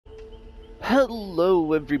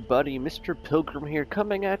Hello everybody, Mr. Pilgrim here,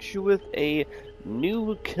 coming at you with a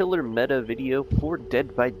new killer meta video for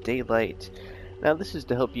Dead by Daylight. Now this is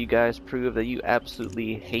to help you guys prove that you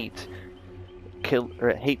absolutely hate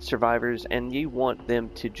survivors and you want them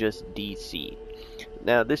to just DC.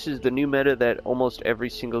 Now this is the new meta that almost every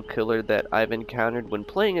single killer that I've encountered when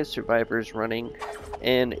playing as survivor is running,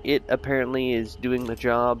 and it apparently is doing the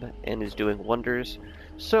job and is doing wonders.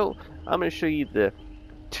 So I'm going to show you the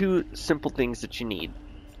two simple things that you need.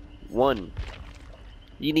 One,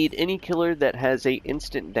 you need any killer that has a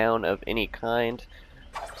instant down of any kind.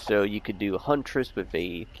 So you could do Huntress with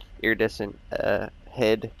a iridescent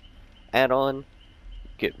head add-on,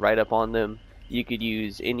 get right up on them. You could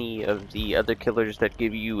use any of the other killers that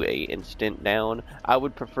give you a instant down. I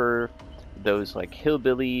would prefer those like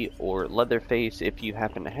Hillbilly or Leatherface if you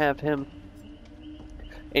happen to have him.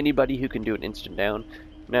 Anybody who can do an instant down.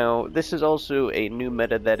 Now, this is also a new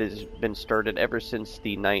meta that has been started ever since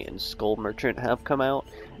the Knight and Skull Merchant have come out,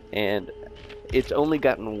 and it's only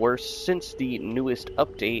gotten worse since the newest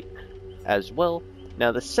update as well.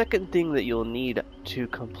 Now, the second thing that you'll need to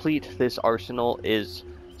complete this arsenal is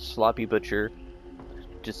Sloppy Butcher.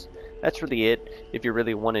 That's really it, if you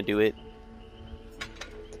really want to do it.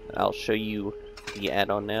 I'll show you the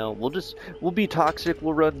add-on now. We'll be toxic,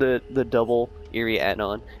 we'll run the double eerie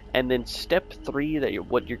add-on, and then step 3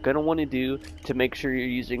 what you're gonna want to do to make sure you're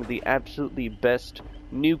using the absolutely best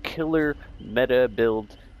new killer meta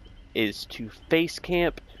build is to face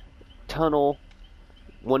camp, tunnel,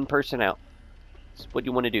 one person out. That's what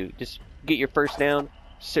you want to do. Just get your first down,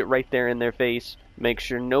 sit right there in their face, make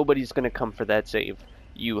sure nobody's gonna come for that save.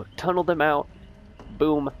 You tunnel them out,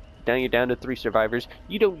 boom, now you're down to 3 survivors.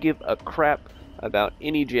 You don't give a crap about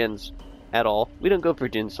any gens at all. We don't go for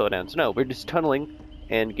gen slowdowns. No, we're just tunneling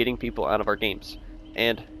and getting people out of our games.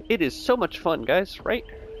 And it is so much fun, guys, right?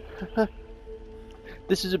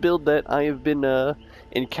 This is a build that I have been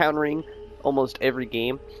encountering almost every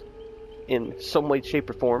game in some way, shape,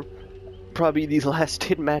 or form. Probably these last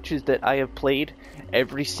 10 matches that I have played,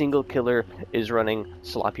 every single killer is running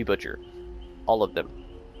Sloppy Butcher. All of them.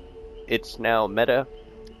 It's now meta,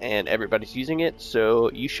 and everybody's using it,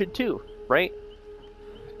 so you should too, right?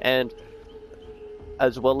 And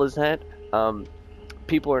as well as that,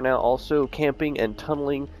 people are now also camping and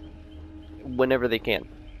tunneling whenever they can.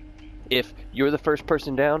 If you're the first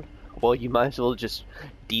person down, well, you might as well just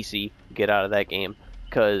DC, get out of that game,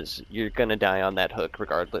 because you're gonna die on that hook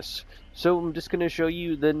regardless. So I'm just gonna show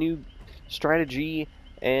you the new strategy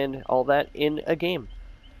and all that in a game.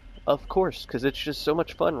 Of course, because it's just so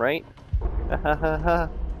much fun, right? Ha ha ha ha.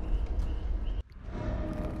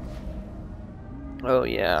 Oh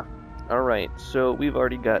yeah. Alright, so we've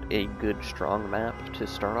already got a good strong map to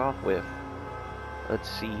start off with. Let's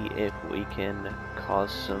see if we can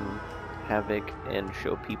cause some havoc and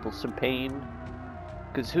show people some pain.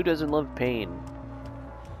 Because who doesn't love pain?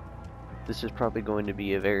 This is probably going to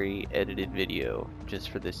be a very edited video, just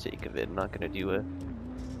for the sake of it. I'm not going to do a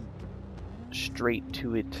straight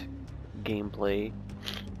to it gameplay.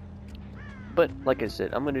 But like I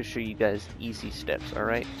said, I'm going to show you guys easy steps,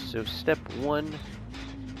 alright? So step 1,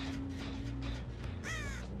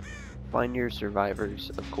 find your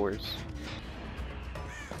survivors, of course.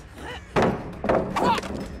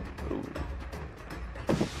 Ooh.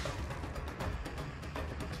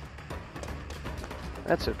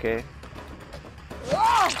 That's okay.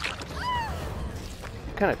 I'm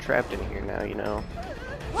kind of trapped in here now, you know.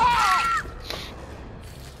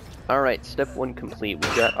 Alright, step 1 complete.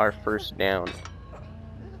 We got our first down.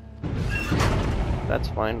 That's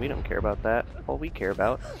fine, we don't care about that. All we care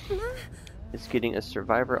about is getting a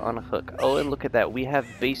survivor on a hook. Oh, and look at that, we have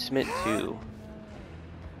basement 2.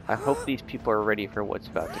 I hope these people are ready for what's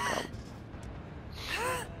about to come.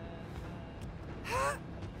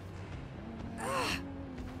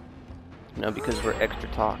 Now, because we're extra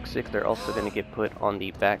toxic, they're also going to get put on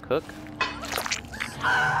the back hook.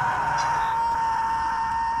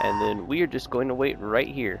 And then we are just going to wait right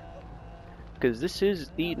here. Because this is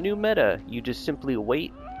the new meta. You just simply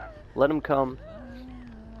wait, let them come.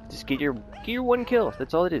 Just get your 1 kill.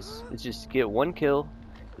 That's all it is. It's just get 1 kill.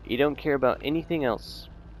 You don't care about anything else.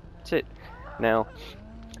 That's it. Now,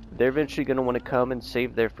 they're eventually going to want to come and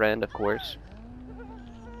save their friend, of course.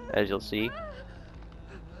 As you'll see.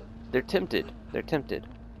 They're tempted. They're tempted.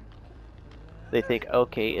 They think,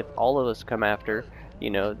 okay, if all of us come after, you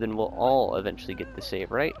know, then we'll all eventually get the save,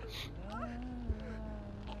 right?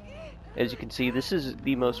 As you can see, this is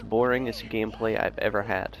the most boringest gameplay I've ever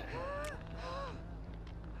had.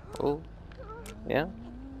 Oh, yeah?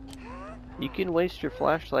 You can waste your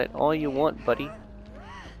flashlight all you want, buddy.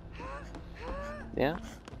 Yeah?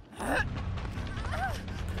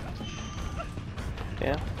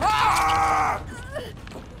 Yeah.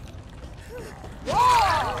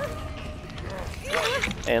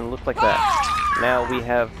 And look like that. Now we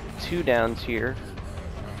have 2 downs here.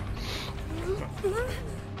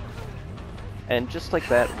 And just like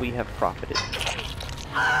that, we have profited.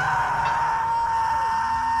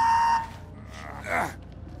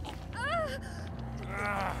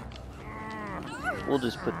 We'll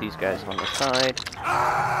just put these guys on the side.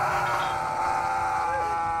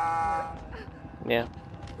 Yeah.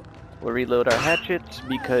 We'll reload our hatchets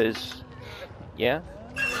because, yeah.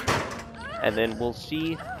 And then we'll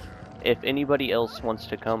see if anybody else wants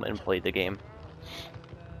to come and play the game.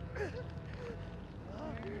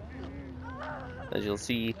 As you'll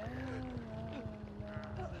see,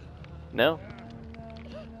 no?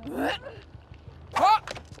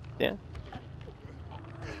 Yeah.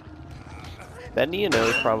 That Nia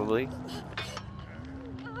knows, probably.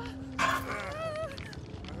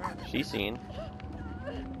 She's seen.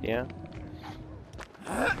 Yeah.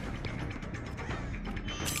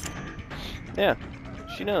 Yeah.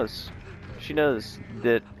 She knows. She knows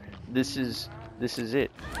that this is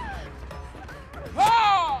it.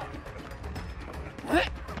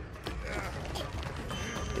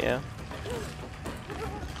 Yeah.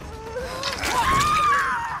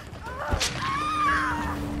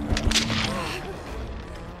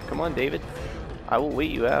 Come on, David. I will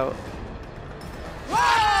wait you out.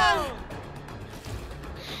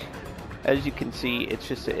 As you can see, it's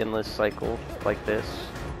just an endless cycle like this.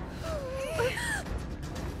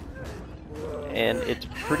 And it's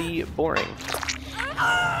pretty boring.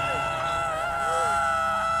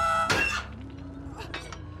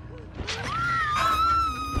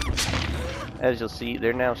 As you'll see,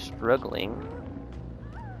 they're now struggling.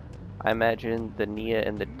 I imagine the Nia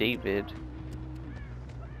and the David.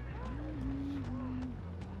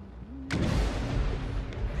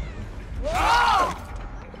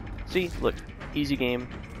 See, look, easy game.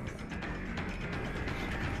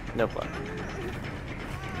 No fun.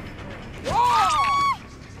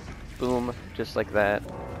 Boom, just like that.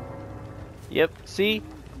 Yep, see?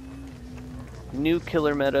 New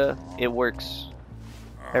killer meta, it works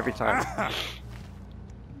every time.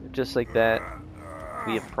 Just like that,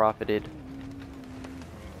 we have profited.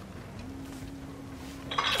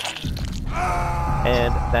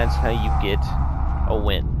 And that's how you get a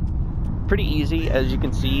win. Pretty easy, as you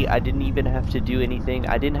can see. I didn't even have to do anything.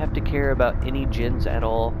 I didn't have to care about any gens at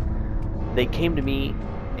all. They came to me,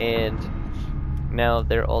 and now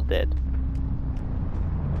they're all dead.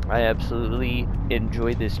 I absolutely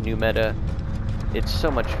enjoy this new meta. It's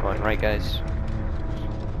so much fun, right guys?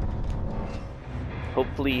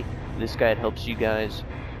 Hopefully this guide helps you guys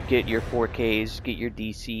get your 4Ks, get your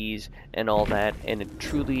DCs, and all that, and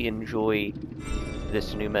truly enjoy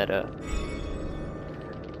this new meta.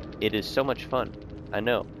 It is so much fun. I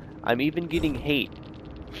know. I'm even getting hate.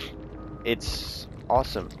 It's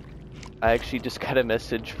awesome. I actually just got a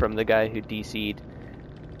message from the guy who DC'd.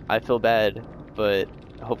 I feel bad, but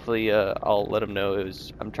hopefully I'll let him know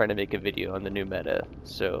I'm trying to make a video on the new meta.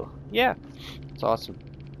 So yeah, it's awesome.